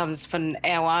 It comes from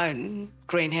our own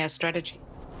greenhouse strategy.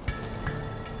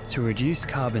 To reduce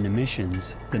carbon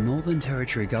emissions, the Northern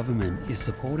Territory Government is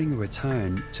supporting a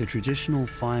return to traditional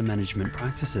fire management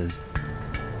practices.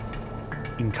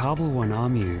 In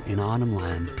Kabul-Wanamu in Arnhem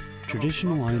Land,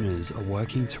 traditional owners are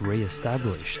working to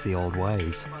re-establish the old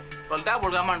ways.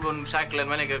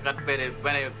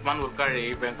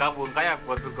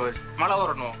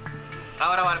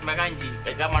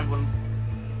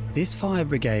 This fire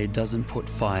brigade doesn't put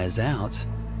fires out,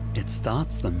 it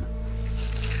starts them.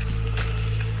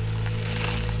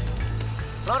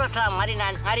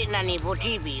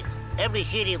 Every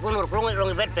city gunur prungi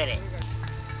rongi bedpere.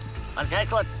 Al saya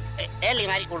tuat eli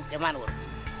ngari kur kemanur.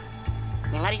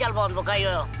 Ngari jal bon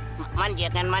bukayo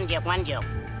manjak.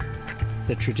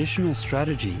 The traditional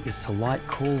strategy is to light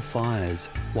cool fires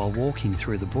while walking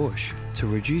through the bush to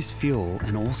reduce fuel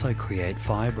and also create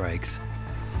fire breaks.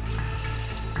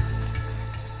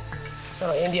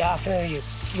 So in the afternoon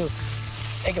you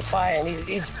take a fire and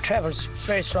it travels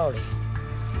very slowly.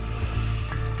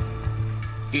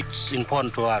 It's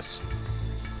important to us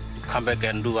to come back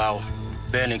and do our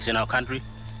burnings in our country.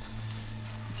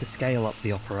 To scale up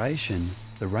the operation,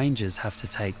 the rangers have to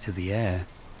take to the air.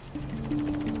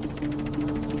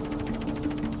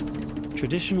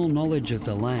 Traditional knowledge of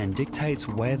the land dictates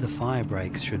where the fire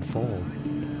breaks should fall.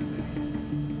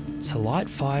 To light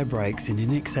fire breaks in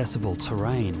inaccessible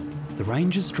terrain, the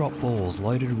rangers drop balls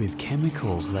loaded with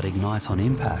chemicals that ignite on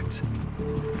impact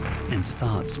and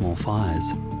start small fires.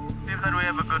 If that we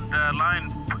have a good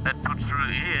line that puts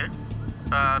through here,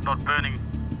 not burning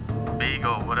big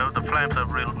or whatever, the flames are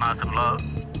real nice and low.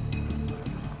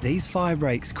 These fire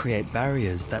breaks create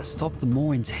barriers that stop the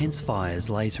more intense fires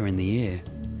later in the year.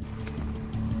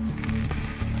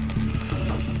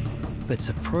 But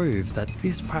to prove that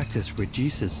this practice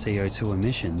reduces CO2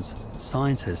 emissions,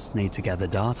 scientists need to gather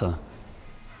data.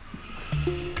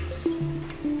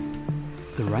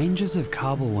 The rangers of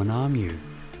Kabul-Wanamu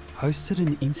hosted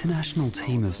an international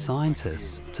team of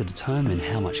scientists to determine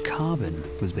how much carbon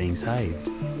was being saved.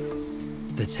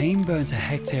 The team burnt a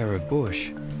hectare of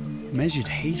bush, measured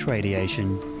heat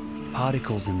radiation,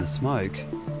 particles in the smoke,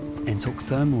 and took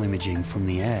thermal imaging from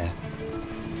the air.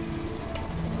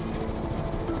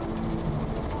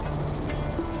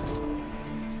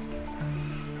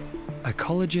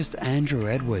 Ecologist Andrew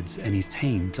Edwards and his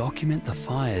team document the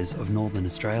fires of Northern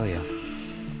Australia.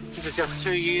 It's just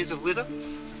 2 years of litter.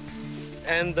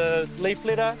 And the leaf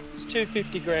litter is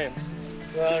 250 grams.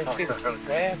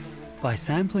 By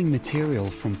sampling material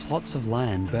from plots of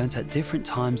land burnt at different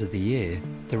times of the year,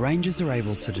 the rangers are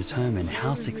able to determine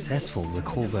how successful the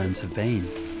cool burns have been.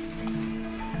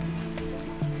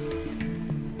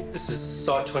 This is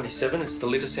site 27, it's the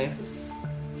litter sample.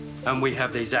 and we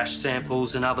have these ash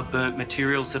samples and other burnt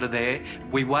materials that are there.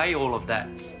 We weigh all of that.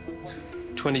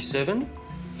 27,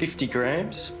 50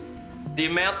 grams. The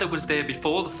amount that was there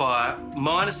before the fire,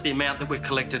 minus the amount that we've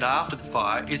collected after the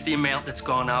fire, is the amount that's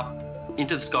gone up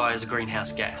into the sky as a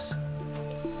greenhouse gas.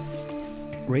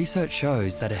 Research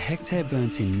shows that a hectare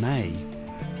burnt in May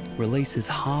releases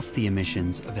half the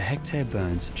emissions of a hectare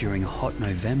burnt during a hot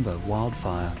November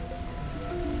wildfire.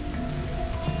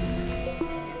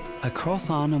 Across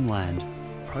Arnhem Land,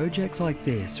 projects like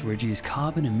this reduce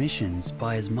carbon emissions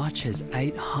by as much as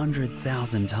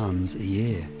 800,000 tonnes a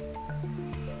year.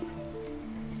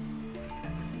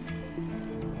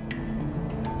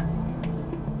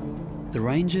 The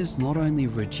rangers not only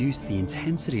reduce the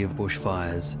intensity of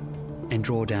bushfires and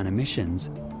draw down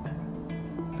emissions,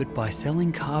 but by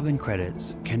selling carbon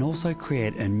credits can also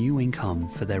create a new income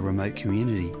for their remote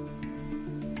community.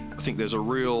 I think there's a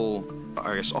real,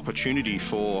 opportunity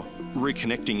for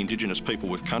reconnecting Indigenous people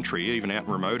with country, even out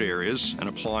in remote areas, and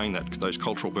applying those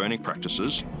cultural burning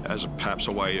practices as perhaps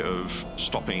a way of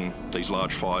stopping these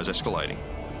large fires escalating.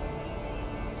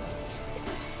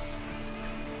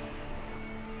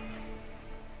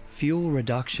 Fuel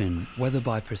reduction, whether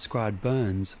by prescribed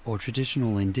burns or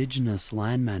traditional Indigenous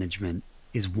land management,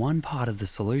 is one part of the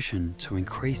solution to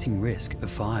increasing risk of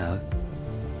fire.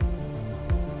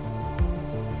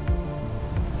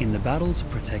 In the battle to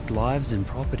protect lives and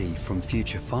property from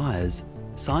future fires,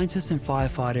 scientists and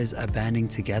firefighters are banding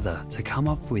together to come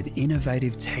up with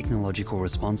innovative technological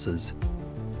responses.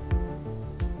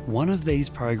 One of these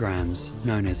programs,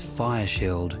 known as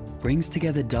FireShield, brings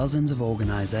together dozens of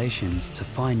organisations to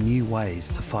find new ways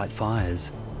to fight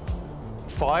fires.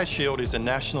 FireShield is a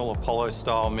national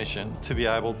Apollo-style mission to be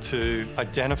able to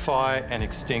identify and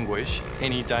extinguish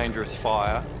any dangerous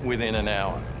fire within an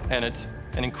hour. And it's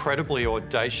an incredibly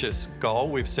audacious goal.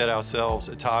 We've set ourselves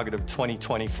a target of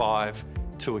 2025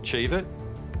 to achieve it.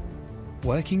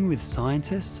 Working with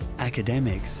scientists,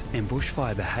 academics and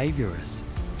bushfire behaviourists,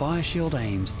 FireShield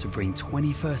aims to bring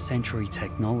 21st century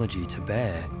technology to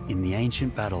bear in the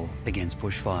ancient battle against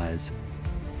bushfires.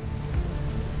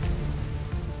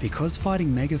 Because fighting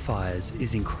megafires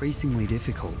is increasingly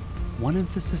difficult, one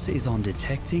emphasis is on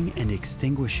detecting and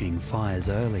extinguishing fires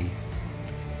early.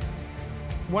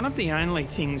 One of the only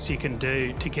things you can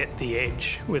do to get the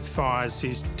edge with fires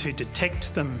is to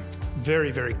detect them very,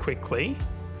 very quickly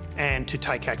and to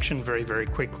take action very, very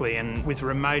quickly. And with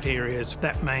remote areas,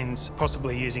 that means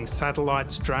possibly using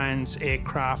satellites, drones,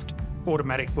 aircraft,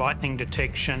 automatic lightning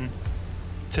detection.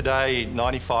 Today,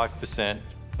 95%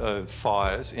 of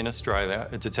fires in Australia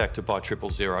are detected by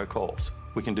 000 calls.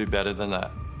 We can do better than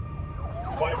that.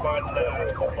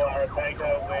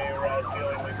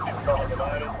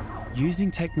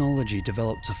 Using technology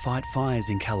developed to fight fires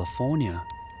in California,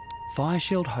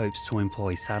 FireShield hopes to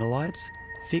employ satellites,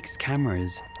 fixed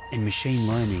cameras and machine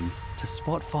learning to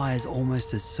spot fires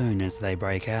almost as soon as they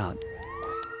break out.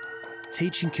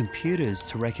 Teaching computers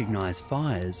to recognise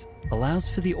fires allows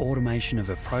for the automation of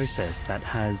a process that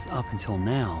has, up until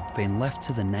now, been left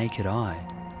to the naked eye.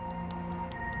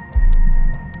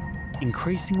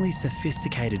 Increasingly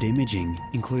sophisticated imaging,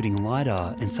 including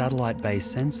LiDAR and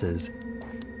satellite-based sensors,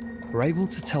 are able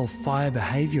to tell fire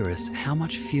behaviourists how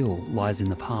much fuel lies in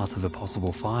the path of a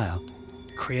possible fire,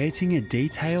 creating a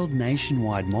detailed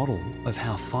nationwide model of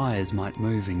how fires might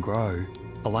move and grow,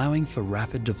 allowing for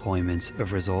rapid deployment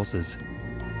of resources.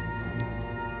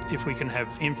 If we can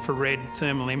have infrared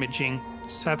thermal imaging,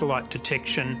 satellite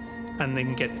detection, and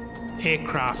then get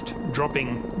aircraft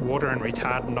dropping water and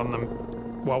retardant on them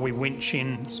while we winch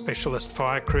in specialist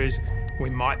fire crews, we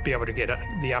might be able to get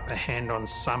the upper hand on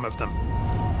some of them.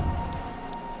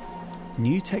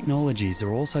 New technologies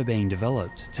are also being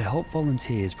developed to help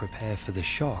volunteers prepare for the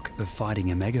shock of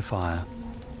fighting a megafire.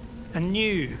 A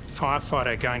new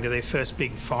firefighter going to their first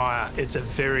big fire, it's a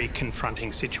very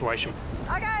confronting situation.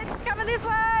 Okay, coming this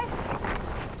way.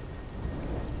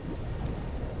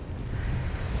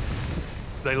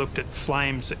 They looked at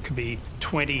flames that could be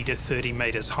 20 to 30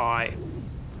 metres high.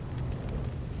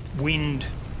 Wind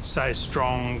so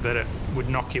strong that it would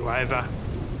knock you over.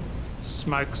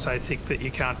 Smoke so thick that you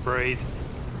can't breathe.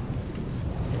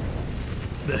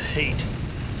 The heat.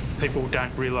 People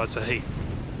don't realise the heat.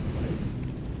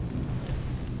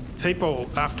 People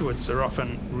afterwards are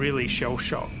often really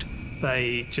shell-shocked.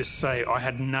 They just say, I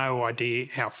had no idea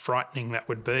how frightening that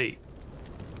would be.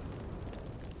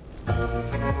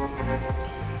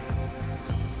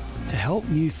 To help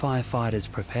new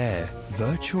firefighters prepare,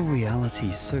 virtual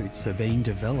reality suits are being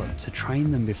developed to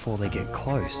train them before they get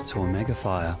close to a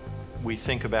megafire. We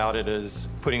think about it as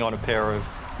putting on a pair of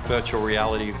virtual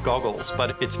reality goggles,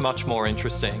 but it's much more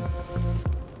interesting.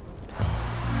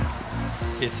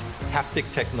 It's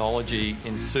haptic technology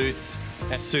in suits,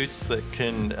 and suits that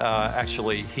can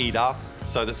actually heat up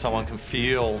so that someone can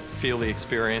feel the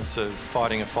experience of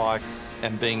fighting a fire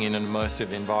and being in an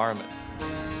immersive environment.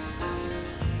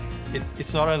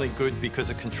 It's not only good because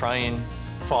it can train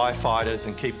firefighters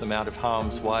and keep them out of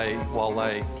harm's way while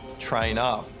they train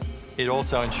up, it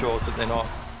also ensures that they're not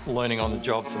learning on the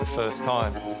job for the first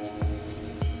time.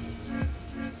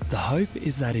 The hope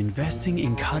is that investing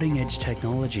in cutting-edge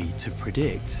technology to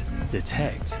predict,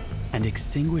 detect, and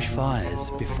extinguish fires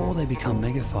before they become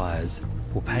megafires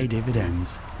will pay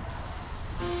dividends.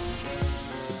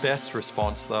 The best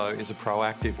response, though, is a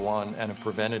proactive one and a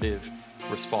preventative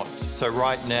response. So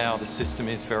right now, the system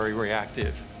is very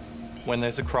reactive. When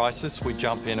there's a crisis, we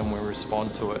jump in and we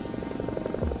respond to it.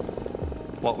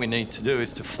 What we need to do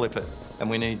is to flip it, and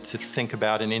we need to think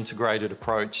about an integrated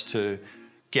approach to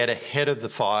get ahead of the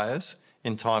fires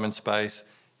in time and space,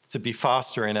 to be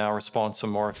faster in our response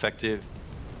and more effective.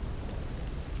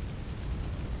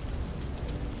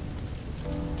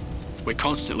 We're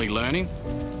constantly learning,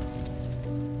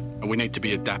 and we need to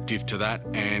be adaptive to that.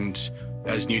 And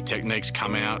as new techniques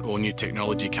come out or new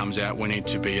technology comes out, we need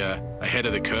to be ahead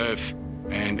of the curve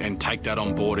and take that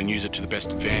on board and use it to the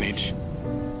best advantage.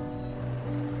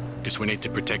 Because we need to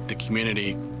protect the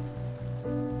community.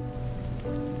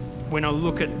 When I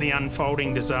look at the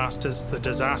unfolding disasters, the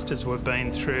disasters we've been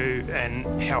through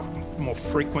and how more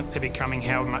frequent they're becoming,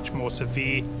 how much more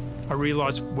severe, I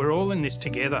realise we're all in this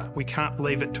together. We can't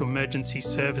leave it to emergency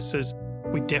services.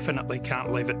 We definitely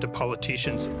can't leave it to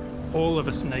politicians. All of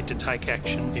us need to take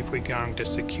action if we're going to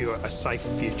secure a safe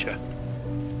future.